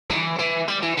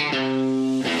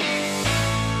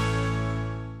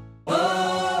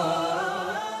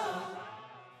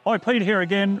Hi, Pete here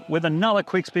again with another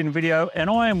quick spin video, and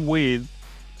I am with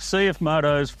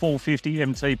CFMOTO's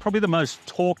 450MT, probably the most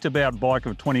talked about bike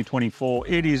of 2024.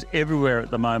 It is everywhere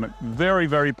at the moment, very,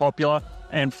 very popular,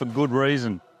 and for good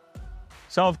reason.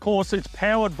 So of course it's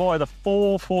powered by the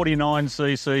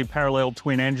 449cc parallel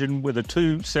twin engine with a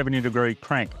 270-degree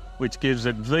crank, which gives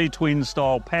it V-twin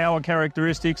style power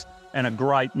characteristics and a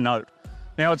great note.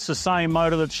 Now it's the same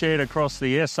motor that's shared across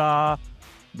the SR,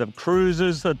 the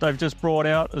Cruisers that they've just brought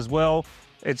out as well.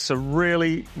 It's a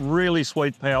really, really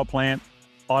sweet power plant.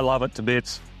 I love it to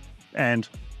bits, and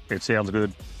it sounds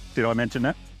good. Did I mention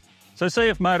that? So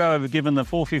CFMOTO have given the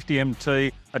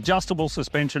 450MT adjustable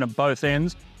suspension at both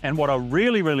ends, and what I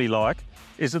really, really like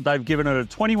is that they've given it a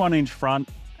 21-inch front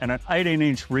and an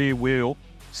 18-inch rear wheel,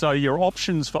 so your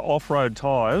options for off-road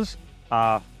tyres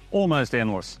are almost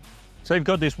endless. So you've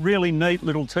got this really neat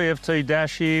little TFT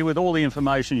dash here with all the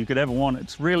information you could ever want.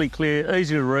 It's really clear,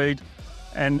 easy to read,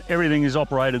 and everything is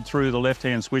operated through the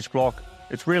left-hand switch block.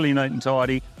 It's really neat and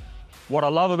tidy. What I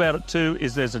love about it too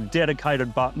is there's a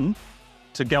dedicated button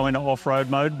to go into off-road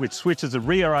mode, which switches the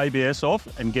rear ABS off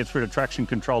and gets rid of traction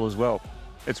control as well.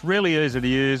 It's really easy to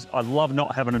use. I love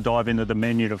not having to dive into the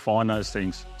menu to find those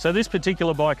things. So this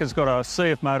particular bike has got a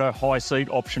CFMOTO high seat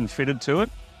option fitted to it.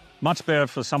 Much better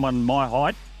for someone my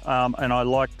height. And I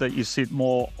like that you sit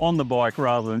more on the bike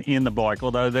rather than in the bike,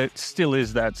 although there still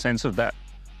is that sense of that.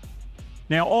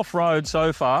 Now off-road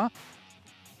so far,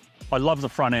 I love the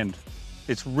front end.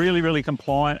 It's really, really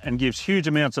compliant and gives huge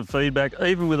amounts of feedback,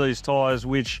 even with these tyres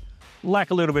which lack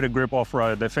a little bit of grip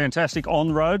off-road. They're fantastic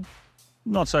on-road,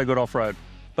 not so good off-road.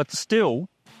 But still,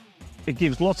 it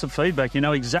gives lots of feedback. You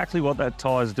know exactly what that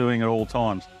tyre's doing at all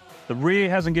times. The rear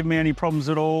hasn't given me any problems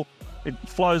at all. It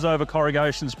flows over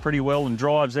corrugations pretty well and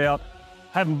drives out.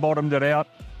 Haven't bottomed it out.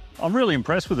 I'm really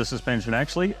impressed with the suspension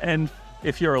actually. And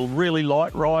if you're a really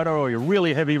light rider or you're a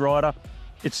really heavy rider,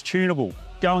 it's tunable.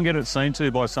 Go and get it seen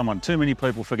to by someone. Too many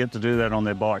people forget to do that on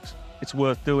their bikes. It's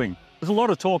worth doing. There's a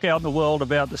lot of talk out in the world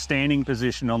about the standing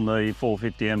position on the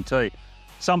 450MT.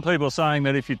 Some people are saying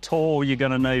that if you're tall, you're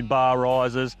going to need bar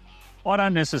risers. I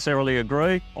don't necessarily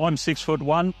agree. I'm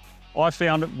 6'1". I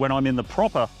found it when I'm in the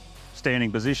proper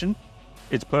standing position,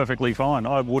 it's perfectly fine.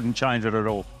 I wouldn't change it at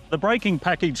all. The braking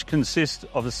package consists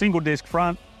of a single disc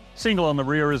front, single on the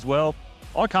rear as well.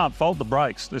 I can't fault the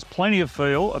brakes. There's plenty of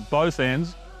feel at both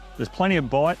ends. There's plenty of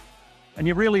bite, and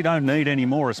you really don't need any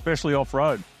more, especially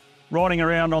off-road. Riding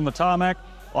around on the tarmac,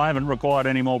 I haven't required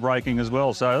any more braking as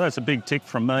well, so that's a big tick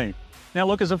from me. Now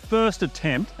look, as a first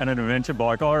attempt at an adventure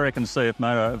bike, I reckon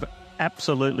CFMOTO have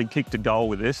absolutely kicked a goal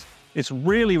with this. It's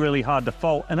really, really hard to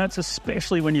fault, and that's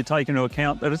especially when you take into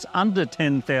account that it's under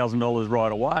 $10,000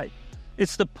 right away.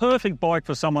 It's the perfect bike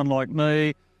for someone like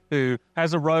me who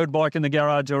has a road bike in the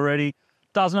garage already,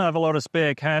 doesn't have a lot of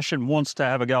spare cash and wants to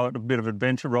have a go at a bit of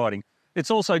adventure riding. It's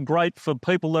also great for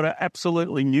people that are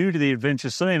absolutely new to the adventure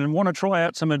scene and want to try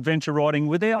out some adventure riding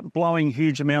without blowing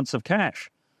huge amounts of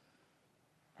cash.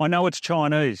 I know it's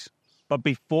Chinese, but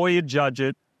before you judge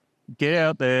it, get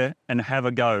out there and have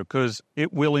a go, because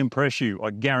it will impress you,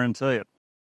 I guarantee it.